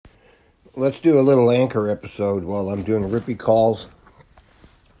let's do a little anchor episode while I'm doing Rippy calls.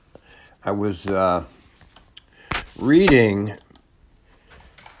 I was reading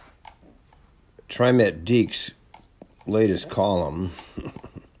Trimet Deke's latest column,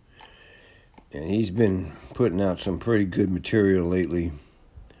 and he's been putting out some pretty good material lately.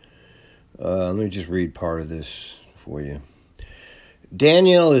 Let me just read part of this for you.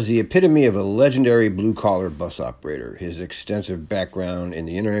 Daniel is the epitome of a legendary blue-collar bus operator. His extensive background in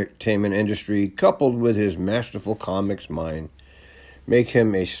the entertainment industry, coupled with his masterful comics mind, make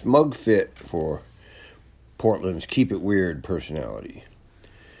him a smug fit for Portland's Keep It Weird personality.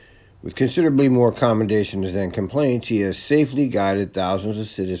 With considerably more commendations than complaints, he has safely guided thousands of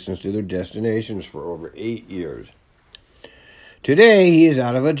citizens to their destinations for over 8 years. Today, he is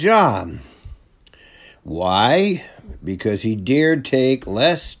out of a job. Why? Because he dared take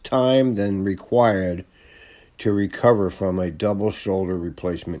less time than required to recover from a double shoulder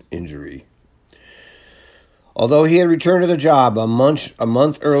replacement injury. Although he had returned to the job a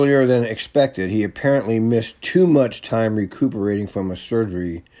month earlier than expected, he apparently missed too much time recuperating from a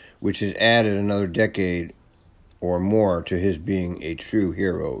surgery, which has added another decade or more to his being a true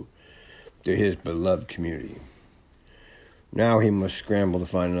hero to his beloved community. Now he must scramble to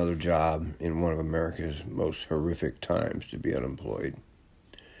find another job in one of America's most horrific times to be unemployed.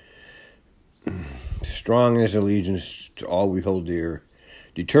 Strong in his allegiance to all we hold dear,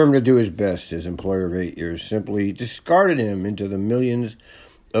 determined to do his best, his employer of 8 years simply discarded him into the millions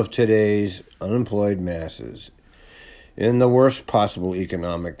of today's unemployed masses in the worst possible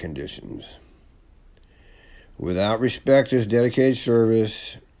economic conditions. Without respect, his dedicated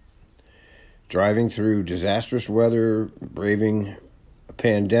service, driving through disastrous weather, braving a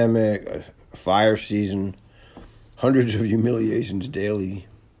pandemic, a fire season, hundreds of humiliations daily.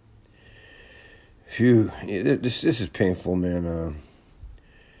 Phew, this is painful, man.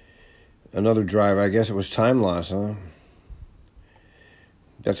 Another driver, I guess it was time loss, huh?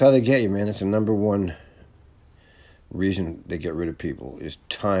 That's how they get you, man. That's the number one reason they get rid of people is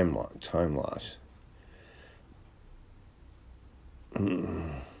time loss.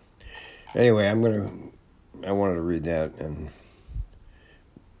 Anyway, I wanted to read that, and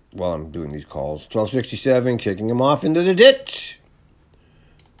while I'm doing these calls, 1267, kicking him off into the ditch.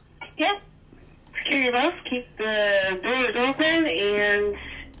 Yep. Secure your bus, keep the doors open,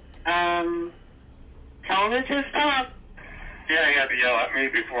 and tell him to stop. Yeah, he had to yell at me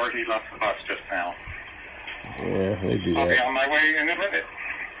before he left the bus just now. Yeah, they do I'll that. be on my way in a minute.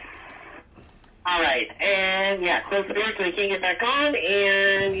 All right, and yeah, close the door so we can't get back on,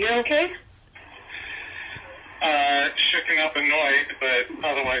 and you're okay? Shooken up, annoyed, but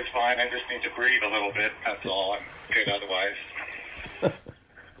otherwise fine. I just need to breathe a little bit. That's all. I'm good otherwise.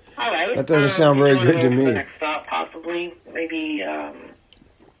 All right. That doesn't sound very good to me. The next stop, possibly, maybe,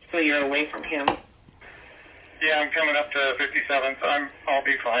 so you're away from him. Yeah, I'm coming up to 57th. I'll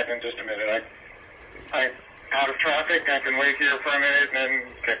be fine in just a minute. I'm out of traffic. I can wait here for a minute and then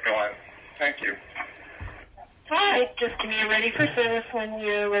get going. Thank you. All right, just give me a ready for service when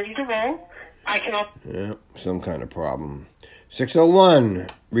you're ready to roll. I can also... Yeah, some kind of problem. 601,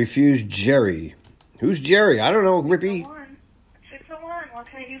 refused Jerry. Who's Jerry? I don't know, Rippy. 601, what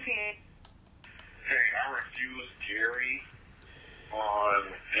can I do for you? Hey, I refused Jerry on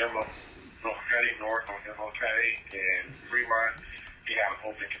North on MLK in Fremont. He had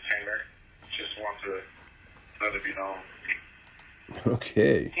an open container. Just want to let it be known.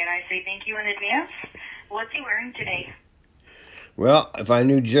 Okay. Can I say thank you in advance? What's he wearing today? Well, if I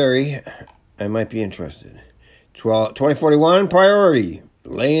knew Jerry, I might be interested. 2041, priority.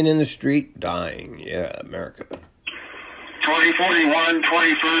 Laying in the street, dying. Yeah, America. 2041,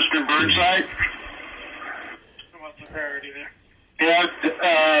 21st in Burnside. What's the priority there? Yeah,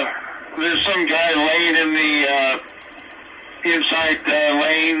 there's some guy laying in the inside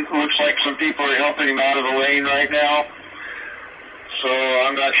lane. Looks like some people are helping him out of the lane right now. So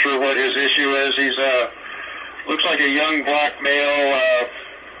I'm not sure what his issue is. He's looks like a young black male,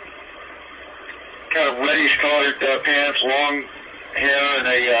 kind of reddish-colored pants, long hair, and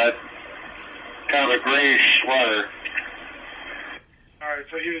a kind of a grayish sweater. All right,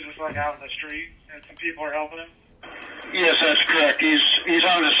 so he was just like out in the street, and some people are helping him? Yes, that's correct. He's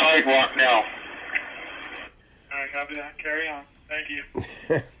on the sidewalk now. All right, copy that. Carry on. Thank you.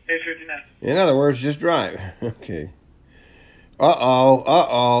 859. In other words, just drive. Okay.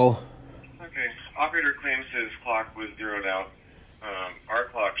 Uh-oh. Okay. Operator claims his clock was zeroed out. Our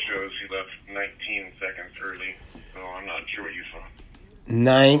clock shows he left 19 seconds early, so I'm not sure what you saw.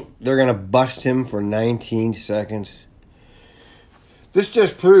 They're going to bust him for 19 seconds. This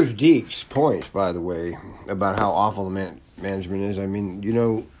just proves Deke's points, by the way, about how awful the management is. I mean, you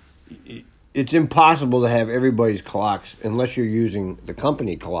know, it's impossible to have everybody's clocks unless you're using the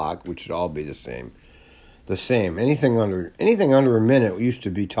company clock, which should all be the same. The same. Anything under a minute used to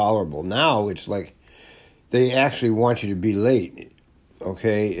be tolerable. Now it's like they actually want you to be late.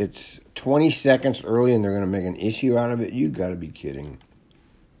 Okay, it's 20 seconds early, and they're going to make an issue out of it. You got to be kidding.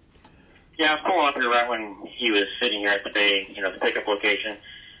 Yeah, I was pulling up here right when he was sitting here at the bay, you know, the pickup location.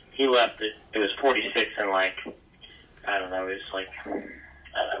 He left it. It was 46 and like, I don't know, it was like,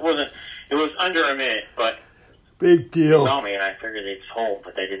 it was under a minute, but big deal. They called me and I figured they'd hold,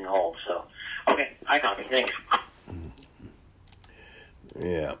 but they didn't hold. So, okay, I copy. Thanks.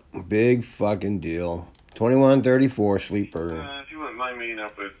 Yeah, big fucking deal. 2134 sleeper. If you wouldn't mind meeting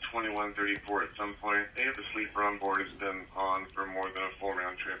up at 2134 at some point, they have the sleeper on board has been on for more than a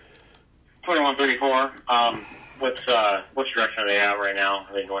 4-round trip. 2134. Which direction are they at right now?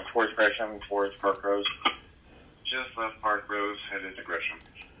 Are they going towards Gresham, towards Park Rose? Just left Park Rose, headed to Gresham.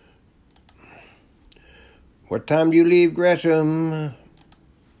 What time do you leave Gresham?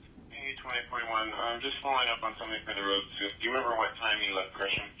 Hey, 2041. Just following up on something for the road. Do you remember what time you left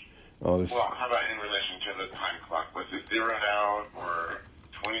Gresham? Oh, Well, how about in relation to the time clock? Was it zeroed out or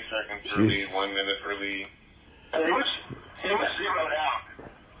 20 seconds early, 1 minute early? It was zeroed out.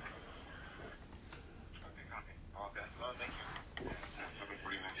 Okay, copy. All good. Well, thank you.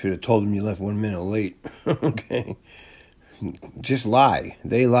 7:49. Should have told them you left 1 minute late. Okay. Just lie.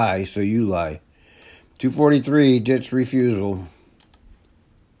 They lie, so you lie. 243, ditch refusal.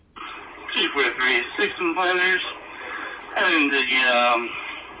 243, 6 planners. And the,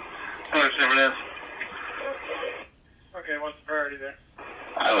 power service. Okay, what's the priority there?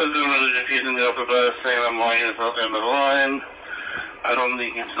 I was doing the diffusing the upper bus, saying I'm lying at the end of the line. I don't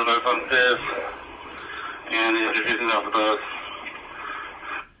think it's the bus on 5th. And the diffusing the upper bus.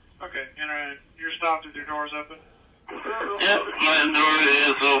 Okay, you're stopped with your doors open? Yep, my door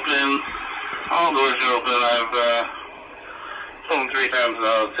is open. All doors are open. I've told them 3 times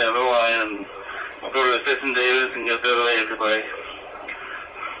now to stand in the line, and I'll go to the 5th and Davis and get the other way everybody.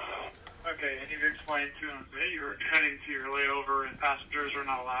 Okay, and you've explained to them that you're heading to your layover and passengers are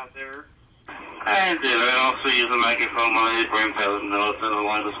not allowed there? I did. I also use a microphone when I bring them notes in the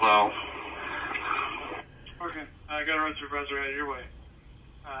line as well. Okay, I got a road supervisor headed your way.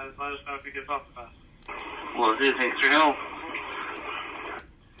 Let us know if he gets off the bus. Well, dude, thanks for your help.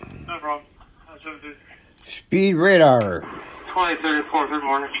 No problem. That's everything. Speed radar. 2034, good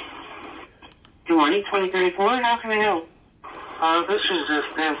morning. Good morning, 2034. How can I help? This is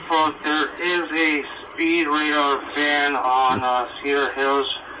just info. There is a speed radar van on Cedar Hills,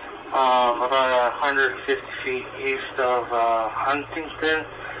 about 150 feet east of Huntington.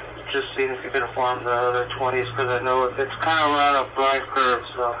 Just seeing if you can inform the other 20s, because I know it's kind of around a blind curve,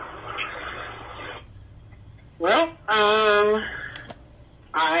 so. Well,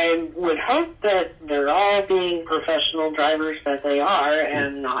 I would hope that they're all being professional drivers that they are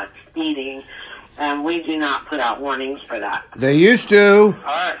and not speeding. We do not put out warnings for that. They used to. All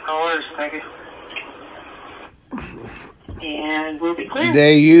right, no worries. Thank you. And we'll be clear.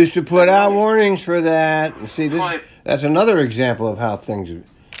 They used to put out warnings for that. See, that's another example of how things.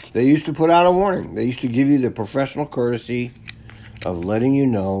 They used to put out a warning. They used to give you the professional courtesy of letting you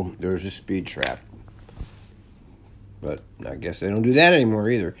know there's a speed trap. But I guess they don't do that anymore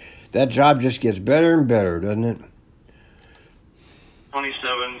either. That job just gets better and better, doesn't it?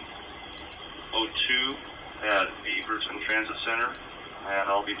 2702 at the Everton Transit Center, and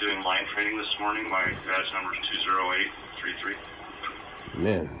I'll be doing line training this morning. My badge number is 20833.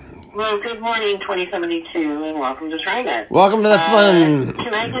 Man. Well, good morning, 2072, and welcome to Trimet. Welcome to the fun.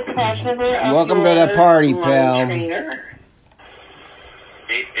 Can I get the badge number of Welcome to the party, pal. Trainer?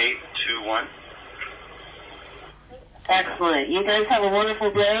 8821. Excellent. You guys have a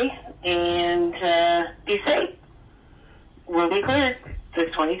wonderful day, and be safe. We'll be clear.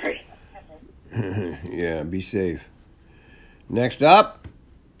 623. Yeah, be safe. Next up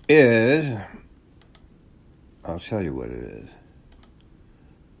is... I'll tell you what it is.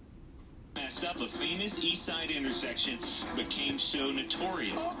 Messed up a famous East Side intersection became so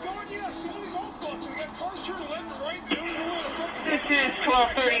notorious. Oh, God, yeah, Sandy's all fucked. We got cars turning left and right. They don't know where the fuck This is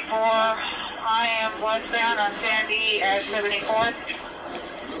 1234. I am westbound on Sandy at 74th.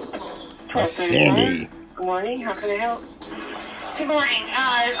 1234. Sandy. Good morning. How can I help? Good morning.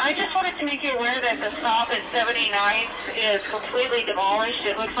 I just wanted to make you aware that the stop at 79th is completely demolished.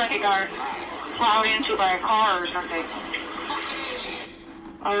 It looks like it got plowed into by a car or something.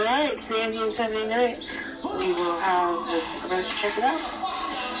 All right, Sandy and 79th. We will have the supervisor check it out.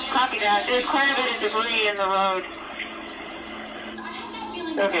 Copy that. There's quite a bit of debris in the road.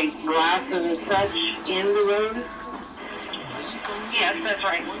 Okay, glass and such in the road. Yeah, Yes, that's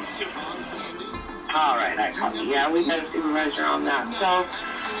right. One stick on Sandy. All right, I copy. Yeah, we've got a supervisor on that. So,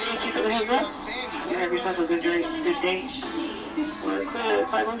 thank you for the heads up. You have yourself a good day. We're at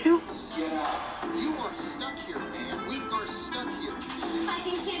 512. You are stuck here, man. We are stuck here. I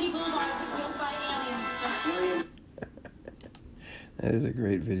think Sandy Boulevard was built by aliens. That is a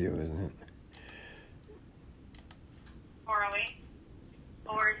great video, isn't it? 408.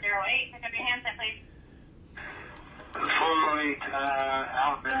 408. Pick up your handset, please. 408,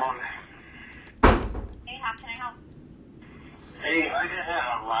 outbound. Hey, how can I help? Hey, I just had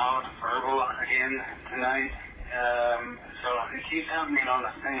a loud verbal again tonight. So it keeps happening on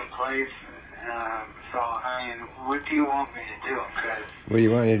the same place. So, I mean, what do you want me to do? Cause What do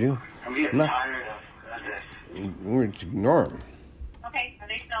you want me to do? I'm getting tired of this. We're just ignore them. Okay, are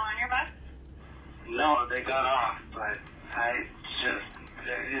they still on your bus? No, they got off, but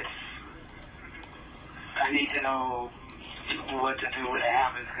I need to know what to do when it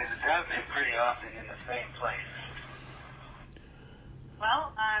happens, because it's happening pretty often in the same place.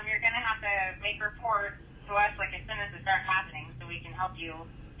 Well, you're going to have to make a report to us like as soon as it starts happening so we can help you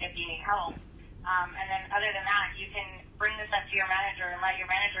if you need help. And then other than that, you can bring this up to your manager and let your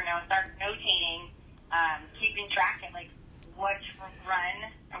manager know, start notating, keeping track of like which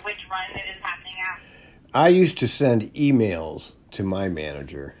run it is happening at. I used to send emails to my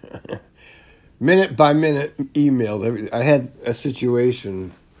manager. Minute by minute emails. I had a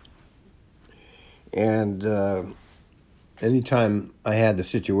situation, and anytime I had the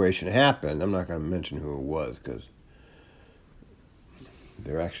situation happen, I'm not going to mention who it was because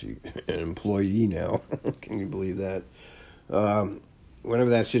they're actually an employee now. Can you believe that? Whenever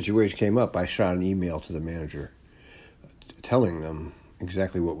that situation came up, I shot an email to the manager telling them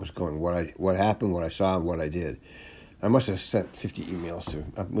exactly what was going, what happened, what I saw, and what I did. I must have sent 50 emails to,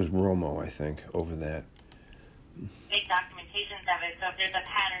 it was Romo, I think, over that. Make documentations of it, so if there's a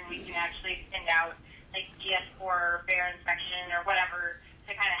pattern, we can actually send out like GS4 or fair inspection or whatever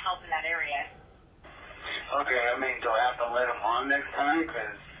to kind of help in that area. Okay, I mean, do I have to let him on next time?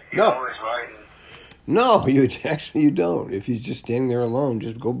 Because he's No. always writing. No, you don't. If he's just standing there alone,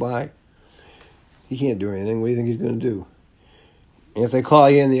 just go by. He can't do anything. What do you think he's going to do? And if they call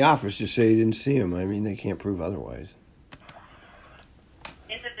you in the office, just say you didn't see him. I mean, they can't prove otherwise.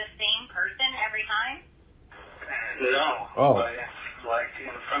 Is it the same person every time? No. Oh. But it's like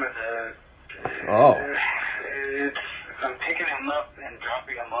in front of the... Oh. I'm picking him up and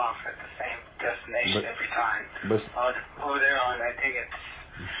dropping him off at the same destination every time. But Over there on, I think it's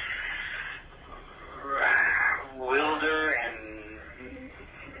Wilder and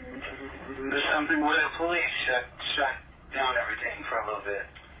something where the police shut down everything for a little bit.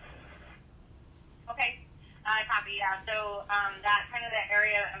 Okay, copy. Yeah. So that kind of the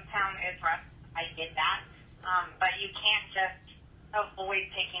area of town is rough. I get that, but you can't just avoid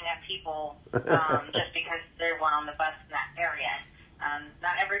picking up people just because they're one on the bus in that area.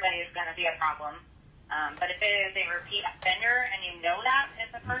 Not everybody is going to be a problem, but if it is a repeat offender and you know that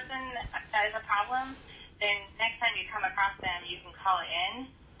is a person that is a problem, then next time you come across them, you can call it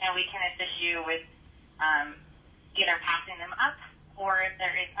in, and we can assist you with either passing them up or if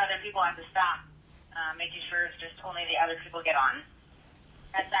there is other people at the stop, making sure it's just only the other people get on.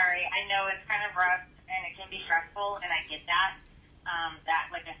 I'm sorry, I know it's kind of rough and it can be stressful, and I get that. That,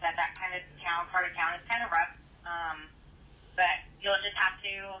 like I said, that kind of part of town is kind of rough. But you'll just have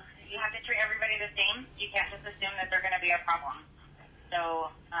to treat everybody the same. You can't just assume that they're going to be a problem.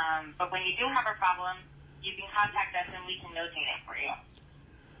 So, but when you do have a problem, you can contact us and we can notate it for you.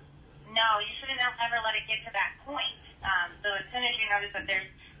 No, you shouldn't ever let it get to that point. So as soon as you notice that there's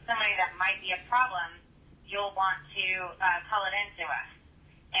somebody that might be a problem, you'll want to call it in to us.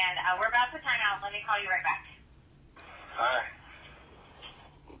 And we're about to time out. Let me call you right back. All right.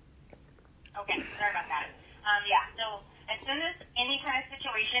 Okay, sorry about that. Yeah, so as soon as any kind of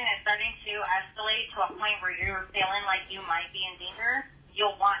situation is starting to escalate to a point where you're feeling like you might be in danger,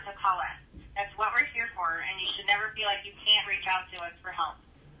 you'll want to call us. That's what we're here for, and you should never feel like you can't reach out to us for help.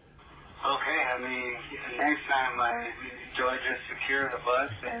 Okay, I mean, next time do I just secure the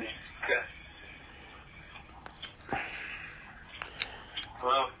bus and...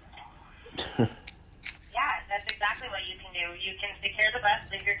 Hello? Yeah, that's exactly what you can do. You can secure the bus,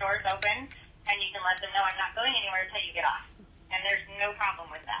 leave your doors open, and you can let them know I'm not going anywhere until you get off. And there's no problem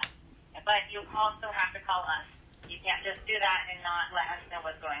with that. But you also have to call us. You can't just do that and not let us know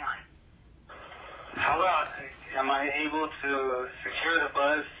what's going on. How about, am I able to secure the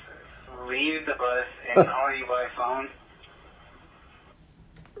bus, leave the bus, and call you by phone?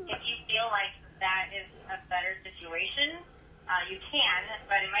 If you feel like that is a better situation, you can,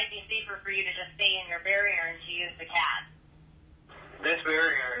 but it might be safer for you to just stay in your barrier and to use the cab. this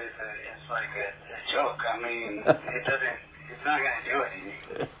barrier is like a joke. I mean, it's not going to do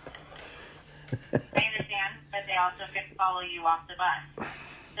anything. I understand, but they also could follow you off the bus.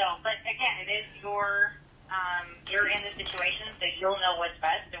 So, but again, it is you're in the situation, so you'll know what's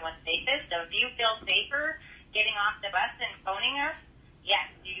best and what's safest. So if you feel safer getting off the bus and phoning us, yes,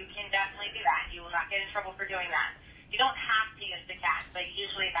 you can definitely do that. You will not get in trouble for doing that. You don't have to use the cat, but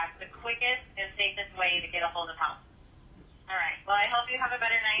usually that's the quickest and safest way to get a hold of help. All right. Well, I hope you have a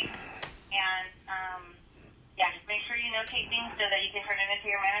better night. And, just make sure you notate things so that you can turn it into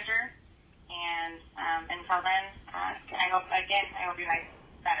your manager. And until then, I hope your night's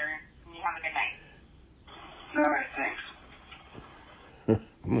better and you have a good night. All right, thanks.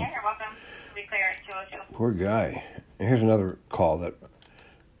 Yeah, you're welcome. We clear at 2:02. Poor guy. Here's another call that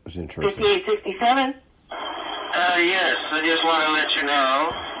was interesting. 5867. Yes, I just want to let you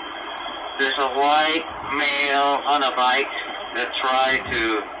know there's a white male on a bike that tried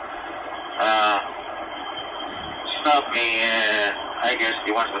to stop me. I guess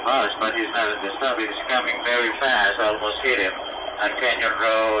he wants the bus, but he's not at the stop. He's coming very fast. I almost hit him on Canyon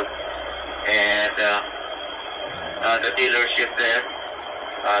Road and the dealership there.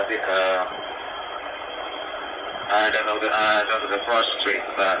 I don't know the cross street,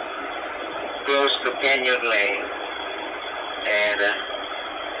 but close to Canyon Lane, and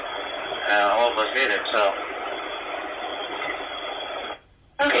almost hit him. So.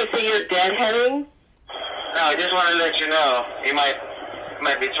 Okay, so you're deadheading? No, I just want to let you know he might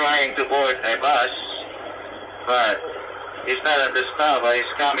be trying to board a bus, but he's not at the stop. But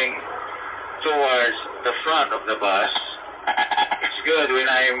he's coming towards the front of the bus. It's good when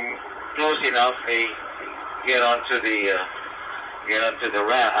I'm close enough. He get onto the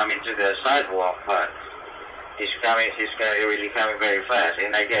ramp. I mean to the sidewalk, but he's really coming very fast,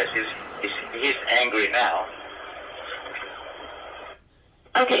 and I guess he's angry now.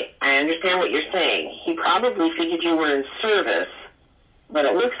 Okay, I understand what you're saying. He probably figured you were in service, but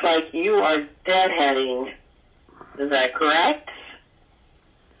it looks like you are deadheading. Is that correct?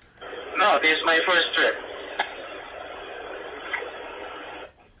 No, this is my first trip.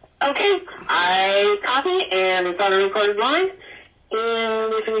 Okay, I copy, and it's on a recorded line.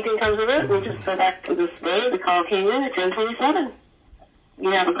 And if anything comes of it, we'll just go back to this day. The call came in at 10:27.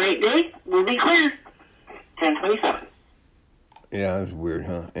 You have a great day. We'll be clear. 10:27. Yeah, that was weird,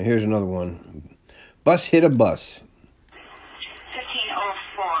 huh? And here's another one. Bus hit a bus.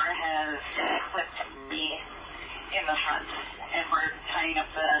 1504 has clipped me in the front, and we're tying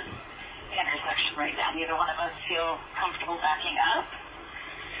up the intersection right now. Neither one of us feel comfortable backing up,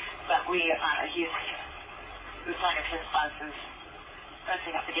 but the side of his bus is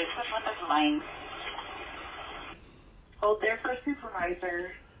pressing up against the front of the lane. Hold there for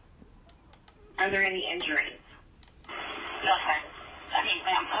supervisor. Are there any injuries? Okay.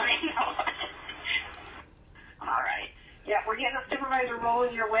 Ma'am, sorry. All right. Yeah, we're getting a supervisor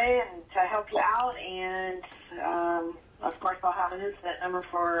rolling your way and to help you out, and of course I'll have an incident number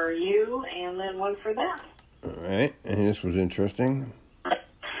for you and then one for them. All right, and this was interesting.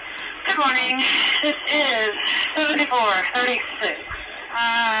 Good morning. This is 7436.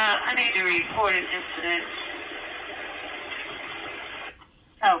 I need to report an incident.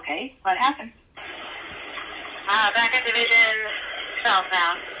 Okay, what happened? Back at Division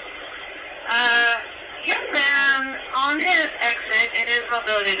southbound. Young man on his exit in his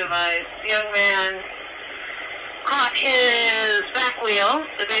mobility device. Young man caught his back wheel,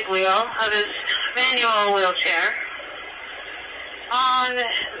 the big wheel of his manual wheelchair, on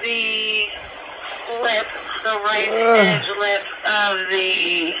the lip, the right edge lip of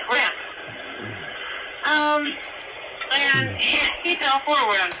the ramp. And he fell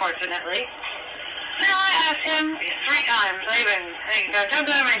forward, unfortunately. Now, I asked him 3 times. I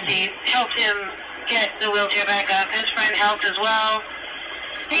jumped out of my seat, helped him get the wheelchair back up. His friend helped as well.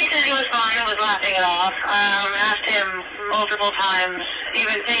 He said he was fine and was laughing it off. Asked him multiple times,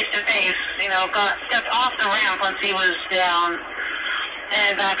 even face to face, stepped off the ramp once he was down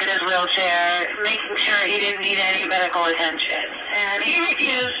and back in his wheelchair, making sure he didn't need any medical attention. And he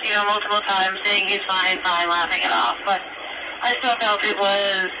refused, multiple times, saying he's fine, laughing it off. But I still felt it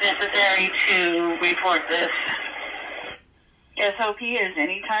was necessary to report this. SOP is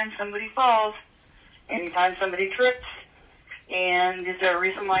anytime somebody falls, anytime somebody trips, and is there a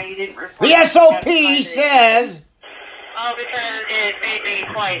reason why you didn't report? The SOP says... Oh, because it made me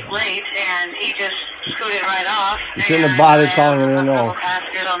quite late, and he just scooted right off. You shouldn't have bothered calling it in all.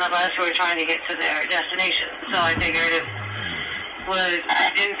 Passengers on the bus who were trying to get to their destination, so I figured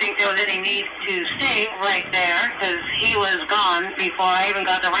I didn't think there was any need to stay right there, because he was gone before I even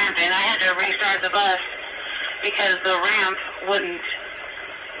got the ramp in. I had to restart the bus because the ramp wouldn't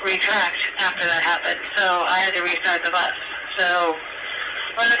retract after that happened. So I had to restart the bus. So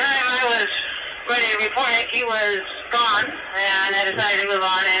by the time I was ready to report it, he was gone, and I decided to move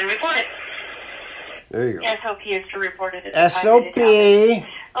on and report it. There you go. SOP is to report it at the time SOP. it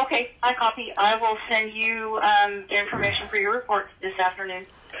happened. Okay, I copy. I will send you the information for your report this afternoon.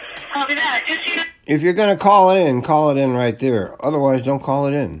 Copy that. Just so you know. If you're going to call it in right there. Otherwise, don't call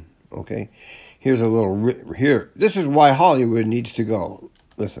it in. Okay? Here's a little... Here. This is why Hollywood needs to go.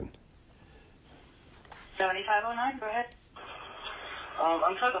 Listen. 7509, go ahead.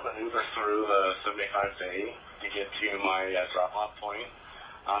 I'm trying to maneuver through the 75A to get to my drop-off point.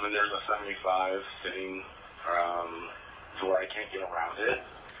 And there's a 75 sitting to where I can't get around it,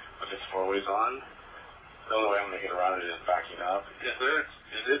 but it's four ways on. The only way I'm going to get around it is backing up.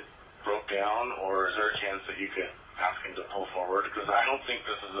 Is it broke down, or is there a chance that you could ask him to pull forward? Because I don't think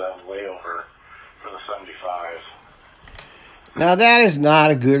this is a layover for the 75. Now, that is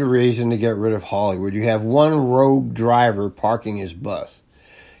not a good reason to get rid of Hollywood. You have one rogue driver parking his bus.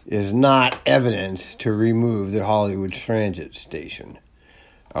 It is not evidence to remove the Hollywood Transit Station.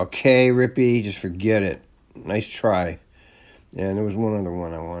 Okay, Rippy, just forget it. Nice try. And there was one other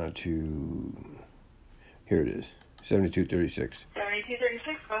one I wanted to... Here it is. 7236.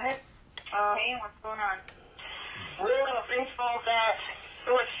 7236, go ahead. Hey, what's going on? Well, a baseball bat.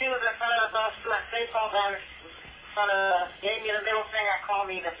 She was in front of the bus. That baseball bat gave me the middle finger, called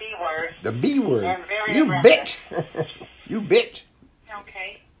me the B word. The B word. And very You aggressive. bitch. You bitch.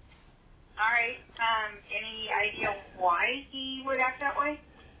 Okay. All right. Any idea why he would act that way?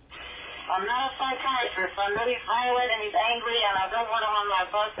 I'm not a psychiatrist. I'm really violent and he's angry and I don't want him on my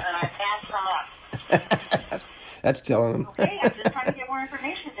bus and I passed him up. That's telling him. Okay, I'm just trying to get more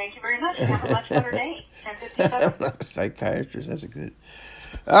information. Thank you very much. Have a much better day. 10:57. I'm not a psychiatrist. That's a good...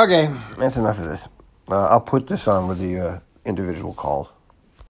 Okay, that's enough of this. I'll put this on with the individual calls.